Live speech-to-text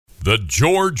The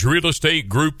George Real Estate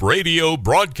Group radio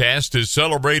broadcast is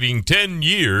celebrating 10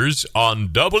 years on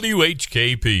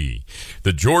WHKP.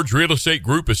 The George Real Estate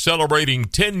Group is celebrating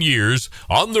 10 years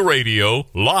on the radio,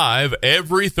 live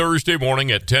every Thursday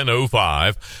morning at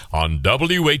 10:05 on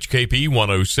WHKP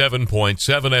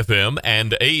 107.7 FM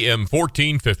and AM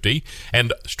 1450,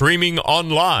 and streaming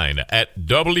online at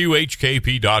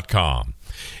WHKP.com.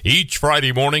 Each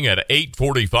Friday morning at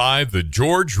 8:45, the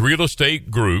George Real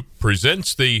Estate Group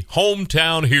presents the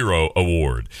Hometown Hero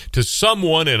Award to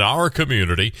someone in our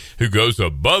community who goes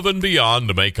above and beyond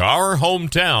to make our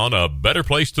hometown a better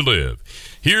place to live.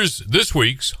 Here's this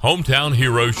week's Hometown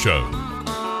Hero Show.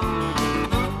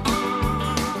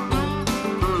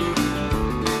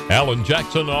 Alan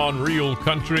Jackson on Real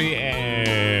Country,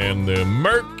 and the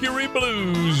Mercury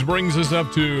Blues brings us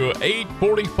up to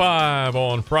 8:45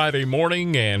 on Friday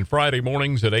morning. And Friday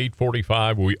mornings at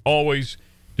 8:45, we always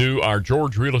do our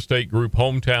George Real Estate Group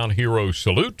Hometown Hero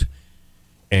Salute.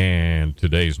 And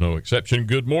today's no exception.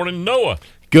 Good morning, Noah.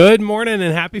 Good morning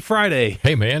and happy Friday.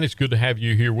 Hey, man, it's good to have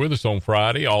you here with us on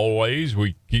Friday. Always,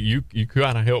 you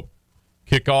kind of help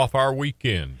kick off our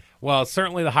weekend. Well, it's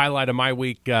certainly the highlight of my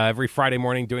week, every Friday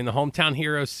morning doing the Hometown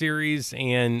Hero series,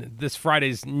 and this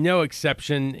Friday's no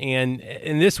exception. And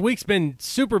this week's been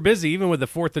super busy, even with the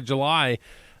 4th of July,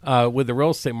 with the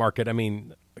real estate market. I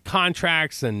mean,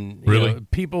 contracts and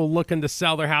people looking to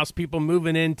sell their house, people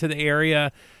moving into the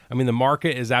area. I mean, the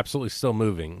market is absolutely still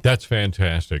moving. That's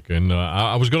fantastic. And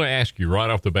I was going to ask you right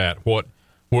off the bat,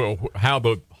 how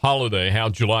the holiday, how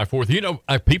July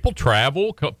 4th, people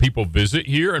travel, people visit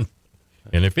here,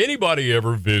 and if anybody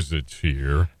ever visits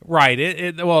here,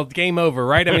 right? Well, game over,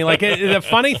 right? I mean, the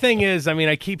funny thing is, I mean,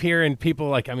 I keep hearing people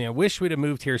like, I wish we'd have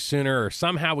moved here sooner, or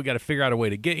somehow we got to figure out a way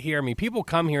to get here. I mean, people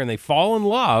come here and they fall in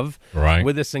love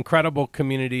with this incredible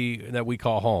community that we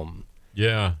call home.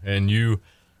 Yeah, and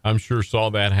I'm sure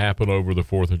saw that happen over the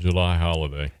 4th of July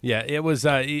holiday. Yeah, it was,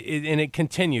 and it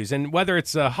continues. And whether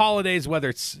it's holidays, whether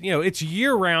it's, it's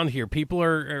year round here. People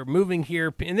are moving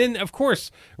here. And then, of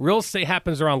course, real estate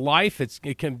happens around life.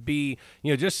 It can be,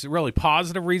 just a really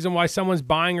positive reason why someone's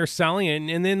buying or selling.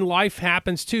 And then life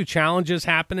happens too. Challenges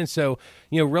happen. And so,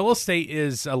 real estate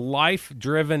is a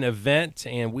life-driven event.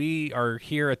 And we are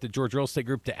here at the George Real Estate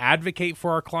Group to advocate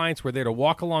for our clients. We're there to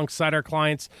walk alongside our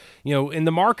clients. And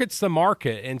the market's the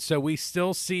market. And so we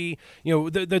still see,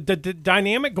 the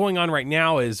dynamic going on right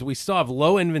now is we still have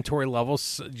low inventory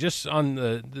levels, just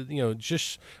on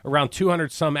just around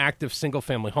 200 some active single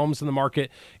family homes in the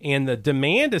market, and the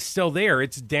demand is still there.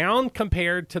 It's down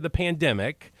compared to the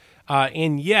pandemic.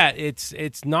 And yet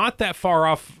it's not that far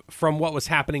off from what was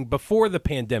happening before the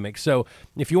pandemic. So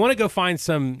if you want to go find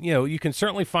some, you can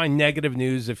certainly find negative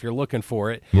news if you're looking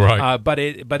for it. Right. But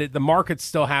the market's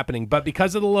still happening. But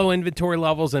because of the low inventory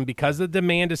levels and because the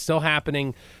demand is still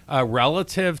happening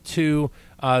relative to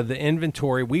the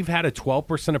inventory, we've had a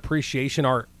 12% appreciation.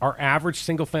 Our average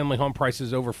single-family home price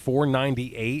is over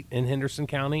 $498 in Henderson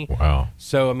County. Wow.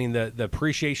 So, I mean, the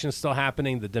appreciation is still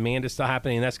happening. The demand is still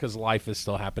happening, and that's because life is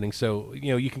still happening. So,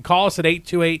 you can call us at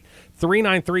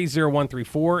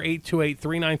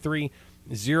 828-393-0134,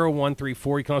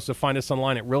 828-393-0134. You can also find us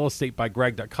online at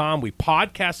realestategygreg.com. We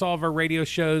podcast all of our radio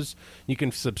shows. You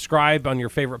can subscribe on your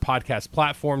favorite podcast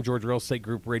platform, George Real Estate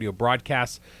Group Radio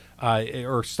Broadcasts.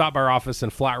 Or stop by our office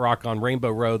in Flat Rock on Rainbow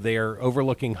Road there,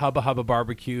 overlooking Hubba Hubba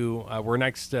Barbecue. We're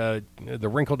next to the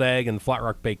Wrinkled Egg and the Flat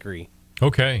Rock Bakery.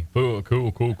 Okay,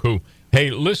 cool. Hey,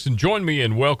 listen, join me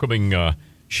in welcoming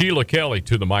Sheila Kelly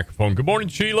to the microphone. Good morning,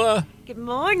 Sheila. Good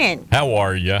morning. How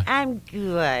are you? I'm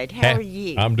good. How are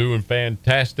you? I'm doing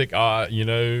fantastic.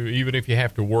 Even if you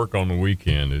have to work on the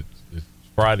weekend, it's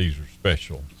Fridays are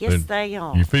special. Yes, they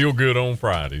are. You feel good on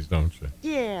Fridays, don't you?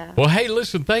 Yeah. Well, hey,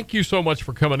 listen, thank you so much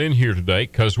for coming in here today,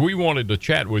 because we wanted to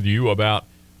chat with you about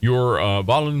your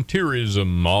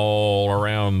volunteerism all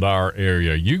around our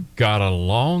area. You got a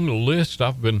long list.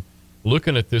 I've been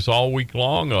looking at this all week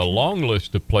long, a long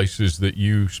list of places that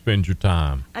you spend your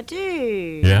time. I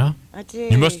do. Yeah? I do.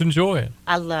 You must enjoy it.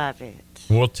 I love it.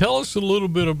 Well, tell us a little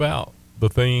bit about the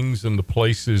things and the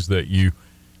places that you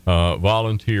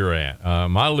volunteer at.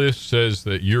 My list says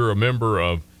that you're a member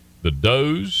of the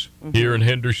Does here in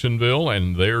Hendersonville,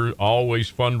 and they're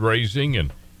always fundraising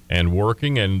and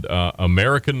working, and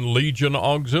American Legion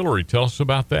Auxiliary. Tell us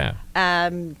about that.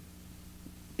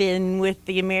 Been with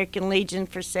the American Legion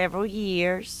for several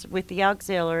years with the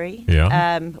auxiliary.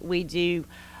 Yeah. We do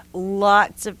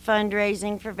lots of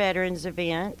fundraising for veterans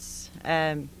events.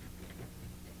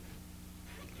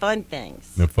 Fun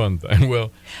things. The fun thing. Well,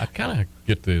 I kind of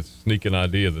get the sneaking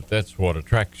idea that that's what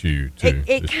attracts you to.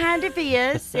 It kind of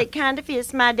is. It kind of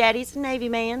is. My daddy's a Navy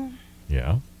man.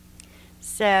 Yeah.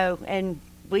 So, and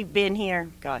we've been here,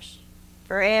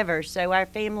 forever. So our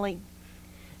family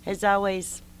has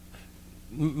always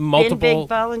been big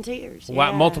volunteers.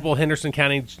 Wow, multiple Henderson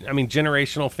County,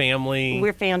 generational family.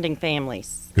 We're founding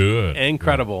families. Good.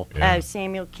 Incredible. Yeah.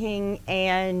 Samuel King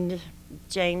and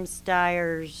James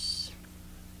Dyer's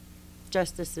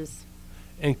justices.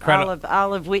 Incredible.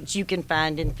 All of which you can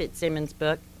find in Fitzsimmons'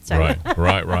 book. So.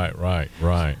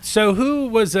 Right. So who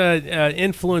was an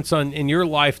influence in your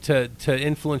life to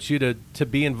influence you to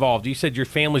be involved? You said your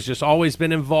family's just always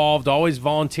been involved, always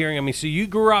volunteering. So you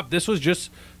grew up, this was just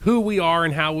who we are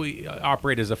and how we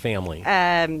operate as a family.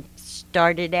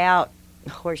 Started out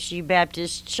Horseshoe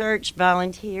Baptist Church,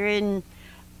 volunteering,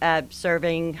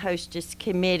 serving hostess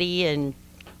committee and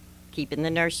keeping the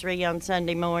nursery on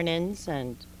Sunday mornings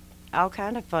and all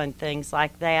kind of fun things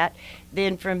like that.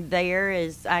 Then from there,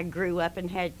 as I grew up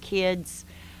and had kids,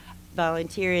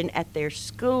 volunteering at their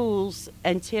schools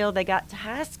until they got to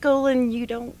high school, and you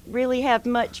don't really have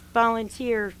much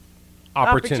volunteer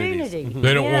opportunity. Mm-hmm.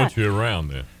 They don't want you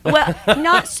around then. Well,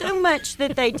 not so much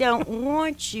that they don't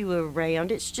want you around.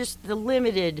 It's just the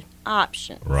limited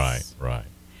options. Right.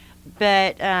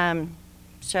 But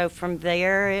so from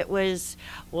there, it was,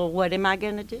 well, what am I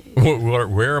going to do?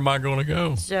 Where am I going to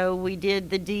go? So we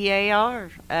did the DAR.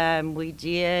 We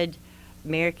did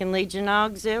American Legion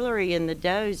Auxiliary and the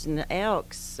Does and the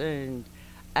Elks and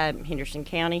Henderson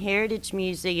County Heritage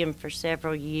Museum for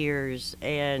several years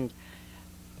and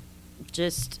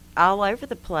just all over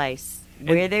the place.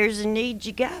 Where there's a need,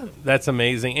 you go. That's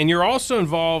amazing. And you're also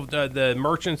involved, the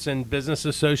Merchants and Business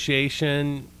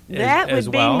Association that as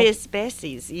would well? be Miss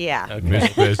Bessie's, yeah.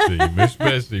 Okay.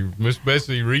 Miss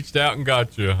Bessie reached out and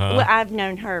got you, huh? Well, I've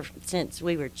known her since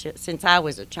since I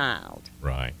was a child.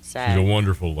 Right. So, she's a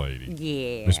wonderful lady.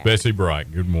 Yeah. Miss Bessie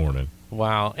Bright, good morning.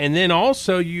 Wow. And then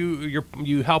also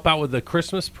you help out with the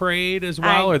Christmas parade as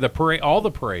well, or the parade, all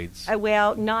the parades?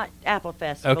 Well, not Apple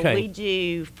Festival. Okay. We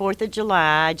do 4th of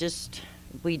July.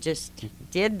 We just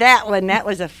did that one. That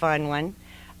was a fun one.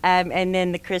 And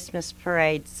then the Christmas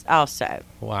parades also.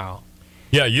 Wow.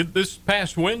 Yeah, this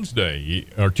past Wednesday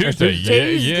or Tuesday,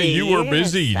 Tuesday, you were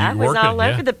busy. I was working, all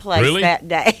over the place really? that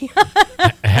day.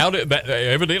 How did that?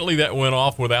 Evidently, that went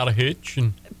off without a hitch.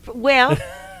 Well,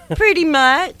 pretty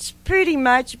much.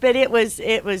 But it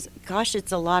was. Gosh,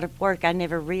 it's a lot of work. I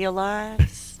never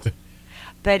realized,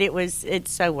 but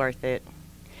it's so worth it.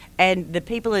 And the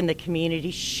people in the community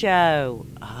show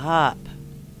up.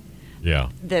 Yeah.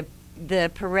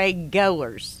 The parade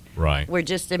goers were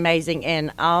just amazing,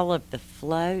 and all of the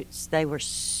floats, they were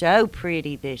so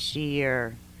pretty this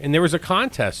year. And there was a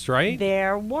contest, right?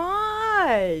 There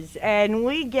was, and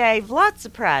we gave lots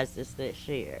of prizes this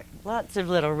year. Lots of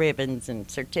little ribbons and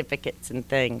certificates and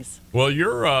things. Well,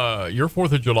 your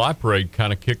 4th of July parade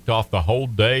kind of kicked off the whole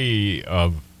day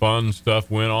of fun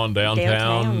stuff went on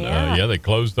downtown. Yeah. They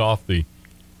closed off the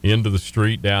end of the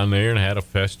street down there and had a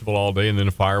festival all day, and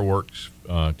then fireworks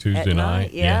Tuesday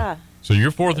night. Yeah. So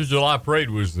your 4th of July parade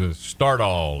was the start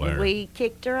all there. We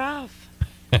kicked her off.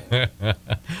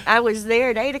 I was there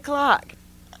at 8 o'clock.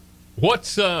 What's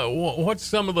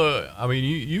some of the?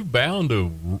 You've bound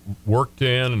to worked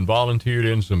in and volunteered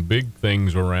in some big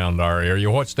things around our area.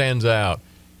 What stands out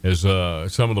as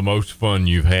some of the most fun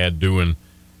you've had doing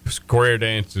square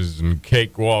dances and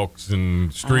cakewalks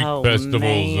and street festivals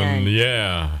man.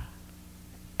 and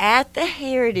At the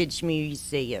Heritage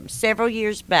Museum several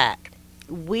years back,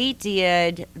 we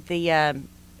did the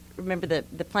remember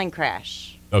the plane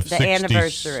crash of the 66.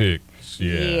 anniversary.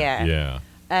 Yeah.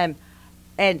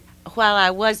 And while I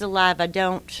was alive, I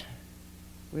don't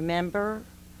remember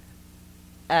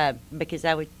because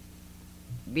I was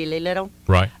really little.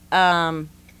 Right.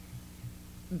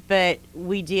 But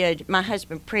we did. My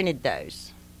husband printed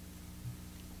those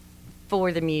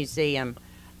for the museum,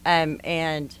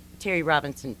 and Terry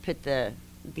Robinson put the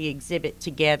exhibit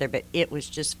together. But it was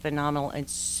just phenomenal, and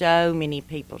so many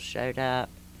people showed up.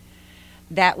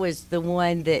 That was the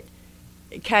one that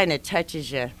kind of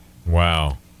touches you.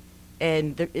 Wow.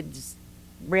 And it's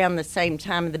around the same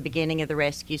time of the beginning of the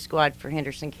rescue squad for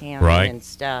Henderson County and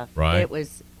stuff. Right. It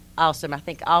was awesome. I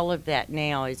think all of that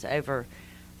now is over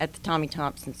at the Tommy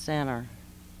Thompson Center.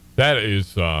 That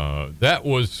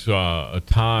was a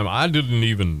time I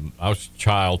was a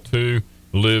child too,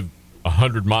 lived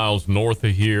 100 miles north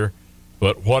of here,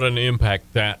 but what an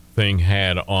impact that thing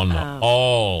had on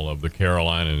all of the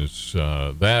Carolinas.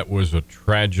 That was a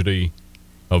tragedy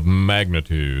of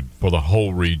magnitude for the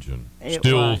whole region.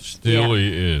 Still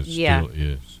is. Yeah.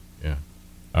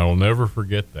 I will never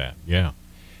forget that. Yeah.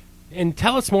 And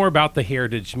tell us more about the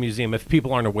Heritage Museum if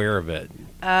people aren't aware of it.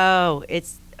 Oh,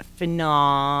 it's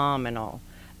phenomenal.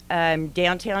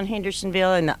 downtown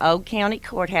Hendersonville in the old county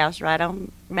courthouse right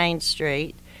on Main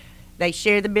Street. They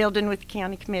share the building with the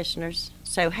county commissioners.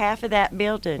 So half of that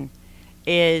building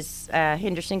is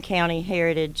Henderson County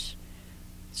heritage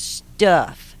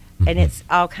stuff. And it's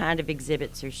all kind of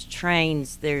exhibits. There's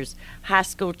trains. There's high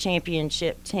school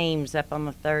championship teams up on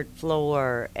the third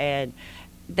floor. And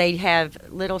they have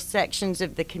little sections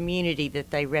of the community that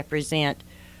they represent.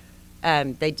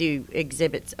 They do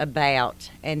exhibits about.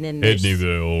 And then there's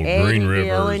Edneyville, Green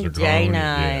River, and Zirconia. Dana,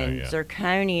 Yeah, and yeah.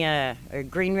 Zirconia, or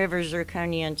Green River,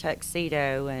 Zirconia, and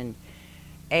Tuxedo. And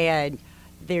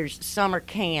there's summer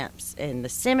camps, and the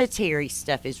cemetery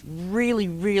stuff is really,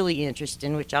 really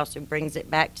interesting, which also brings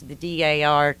it back to the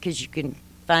DAR, because you can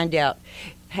find out,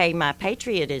 hey, my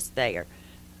patriot is there.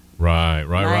 Right.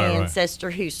 My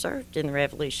ancestor who served in the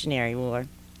Revolutionary War.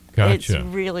 Gotcha. It's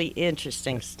really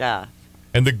interesting stuff.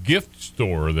 And the gift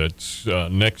store that's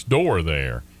next door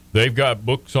there, they've got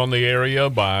books on the area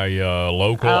by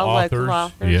local authors. Local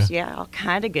authors, yeah, all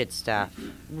kind of good stuff.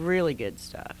 Really good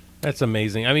stuff. That's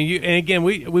amazing. I mean, and again,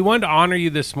 we wanted to honor you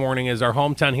this morning as our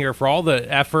hometown hero for all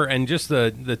the effort and just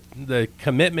the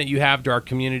commitment you have to our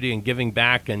community and giving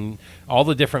back and all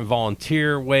the different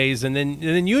volunteer ways. And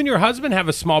then you and your husband have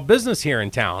a small business here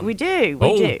in town. We do.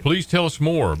 We do. Please tell us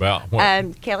more about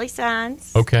what. Kelly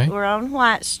Signs. Okay. We're on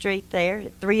White Street there,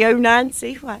 at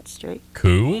 309C White Street.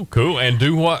 Cool. And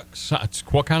do what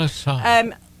kind of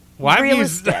sign? Well, I've Real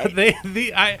used estate.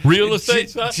 Real estate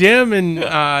signs? Jim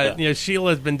and Sheila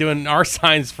has been doing our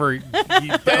signs for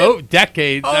decades.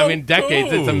 Decades.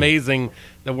 Cool. It's amazing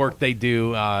the work they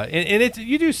do. And it's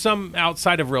you do some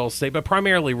outside of real estate, but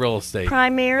primarily real estate.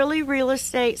 Primarily real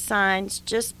estate signs,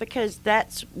 just because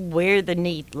that's where the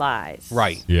need lies.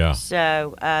 Right. Yeah.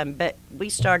 So, but we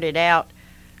started out,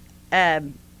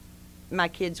 my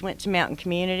kids went to Mountain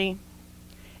Community,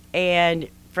 and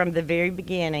from the very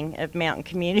beginning of Mountain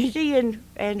Community,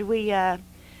 and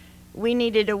we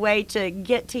needed a way to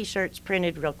get T-shirts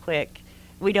printed real quick.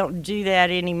 We don't do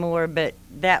that anymore, but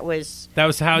that was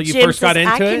how you Jim first got says,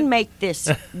 into I it? can make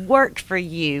this work for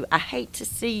you. I hate to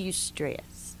see you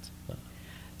stressed.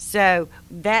 So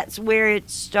that's where it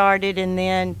started, and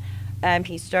then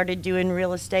he started doing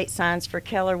real estate signs for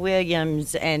Keller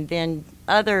Williams, and then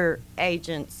other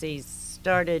agencies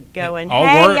started going,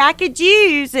 hey, I could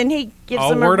use, and he gives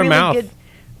them a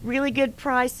really good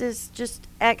prices, just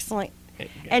excellent,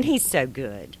 and he's so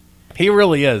good. He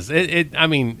really is.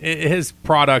 His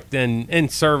product and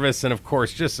service, and of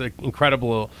course, just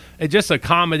incredible, just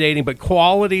accommodating, but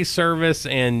quality service.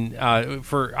 And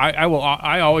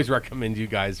I always recommend you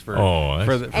guys for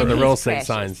the real estate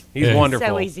signs. He's wonderful.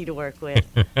 So easy to work with.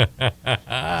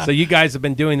 So you guys have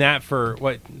been doing that for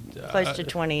what? Close to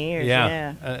 20 years.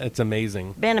 Yeah. It's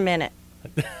amazing. Been a minute.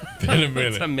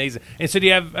 It's amazing. And so do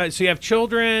you have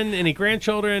children? Any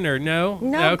grandchildren or no?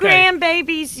 No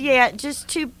grandbabies yet. Just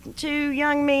two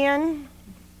young men.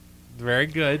 Very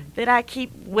good. That I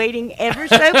keep waiting ever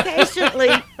so patiently.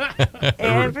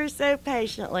 Ever so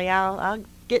patiently. I'll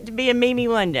get to be a Mimi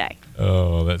one day.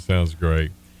 Oh, that sounds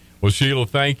great. Well, Sheila,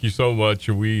 thank you so much.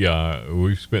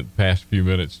 We've spent the past few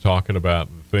minutes talking about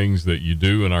the things that you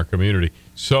do in our community.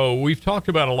 So we've talked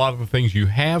about a lot of the things you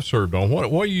have served on.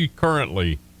 What are you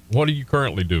currently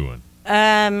doing?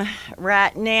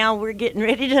 Right now we're getting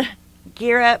ready to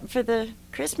gear up for the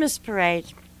Christmas parade.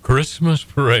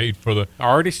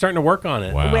 Already starting to work on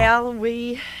it. Wow. Well,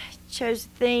 we chose the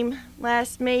theme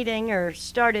last meeting, or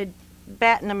started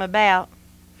batting them about.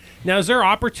 Now, is there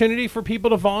opportunity for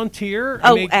people to volunteer?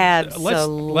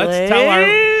 Absolutely. Let's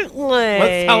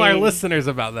tell our listeners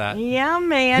about that. Yeah,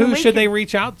 man. Who should they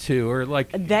reach out to, or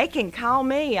like? They can call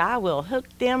me. I will hook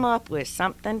them up with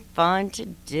something fun to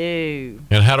do.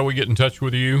 And how do we get in touch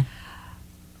with you?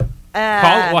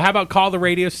 How about call the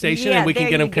radio station and we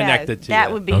can get them connected to you?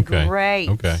 That would be great.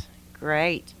 Okay.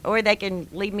 Great. Or they can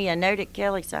leave me a note at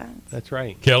Kelly Signs. That's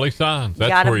right. Kelly Signs. That's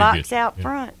got where a you box get, out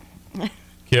front.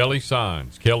 Kelly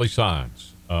Signs.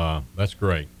 That's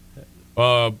great.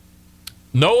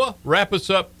 Noah, wrap us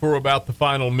up for about the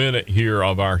final minute here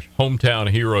of our Hometown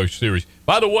Heroes series.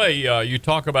 By the way, you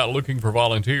talk about looking for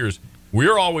volunteers.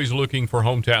 We're always looking for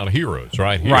hometown heroes,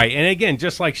 right here. Right, and again,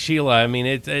 just like Sheila, I mean,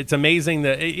 it's amazing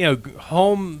that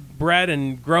homebred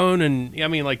and grown, and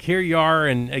like here you are,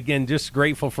 and again, just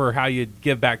grateful for how you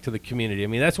give back to the community. I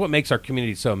mean, that's what makes our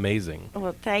community so amazing.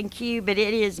 Well, thank you, but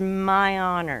it is my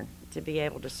honor to be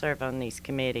able to serve on these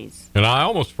committees. And I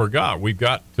almost forgot, we've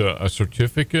got a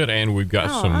certificate, and we've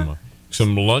got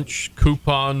some lunch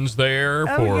coupons there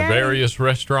for various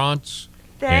restaurants.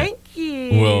 Thank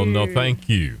you. Well, no, thank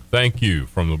you. Thank you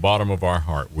from the bottom of our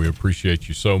heart. We appreciate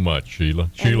you so much, Sheila.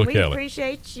 Sheila we Kelly.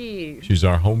 Appreciate you. She's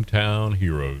our hometown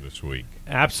hero this week.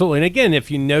 Absolutely. And again, if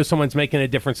you know someone's making a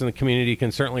difference in the community, you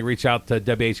can certainly reach out to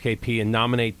WHKP and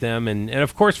nominate them. And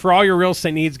of course, for all your real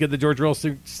estate needs, give the George Real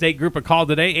Estate Group a call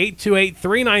today,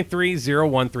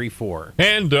 828-393-0134.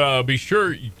 And be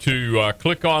sure to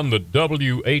click on the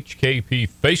WHKP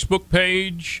Facebook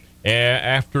page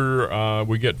after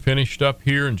we get finished up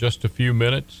here in just a few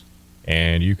minutes.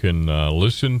 And you can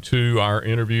listen to our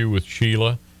interview with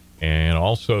Sheila. And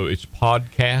also, it's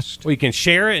podcast. Well, you can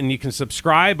share it, and you can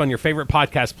subscribe on your favorite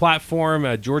podcast platform.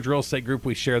 George Real Estate Group,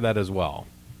 we share that as well.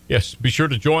 Yes, be sure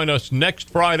to join us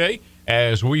next Friday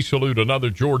as we salute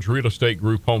another George Real Estate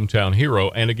Group Hometown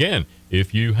Hero. And again,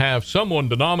 if you have someone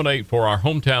to nominate for our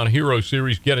Hometown Hero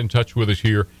series, get in touch with us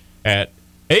here at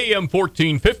AM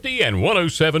 1450 and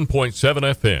 107.7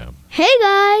 FM. Hey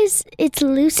guys, it's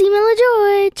Lucy Miller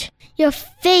George, your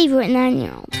favorite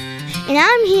 9-year-old. And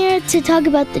I'm here to talk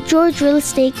about the George Real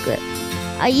Estate Group.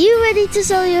 Are you ready to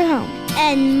sell your home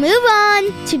and move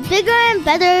on to bigger and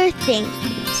better things?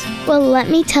 Well, let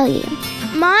me tell you.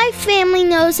 My family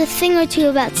knows a thing or two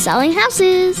about selling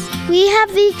houses. We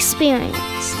have the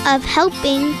experience of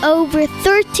helping over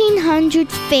 1,300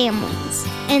 families.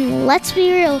 And let's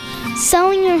be real,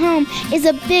 selling your home is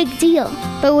a big deal.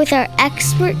 But with our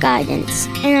expert guidance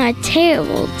and our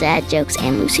terrible dad jokes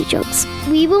and Lucy jokes,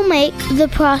 we will make the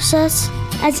process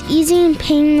as easy and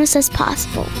painless as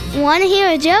possible. Want to hear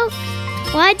a joke?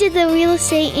 Why did the real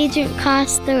estate agent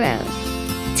cross the road?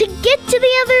 To get to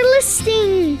the other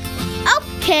listing.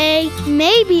 Okay,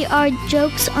 maybe our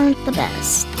jokes aren't the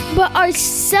best, but our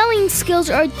selling skills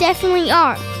definitely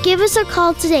are. Give us a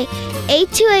call today,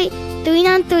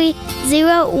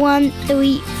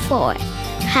 828-393-0134.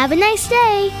 Have a nice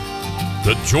day.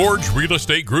 The George Real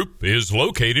Estate Group is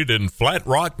located in Flat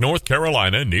Rock, North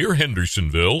Carolina, near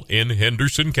Hendersonville in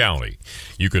Henderson County.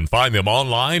 You can find them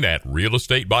online at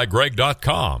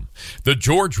realestatebygreg.com. The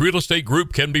George Real Estate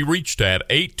Group can be reached at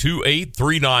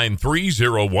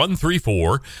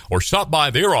 828-393-0134 or stop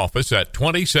by their office at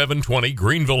 2720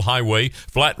 Greenville Highway,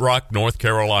 Flat Rock, North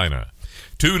Carolina.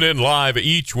 Tune in live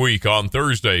each week on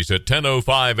Thursdays at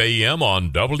 10:05 a.m.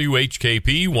 on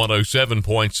WHKP 107.7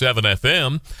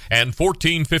 FM and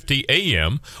 1450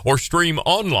 a.m. or stream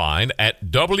online at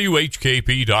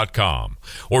WHKP.com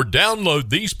or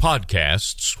download these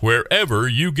podcasts wherever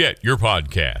you get your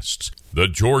podcasts. The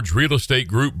George Real Estate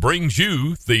Group brings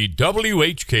you the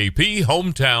WHKP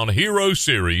Hometown Hero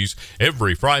Series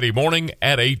every Friday morning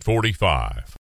at 8:45.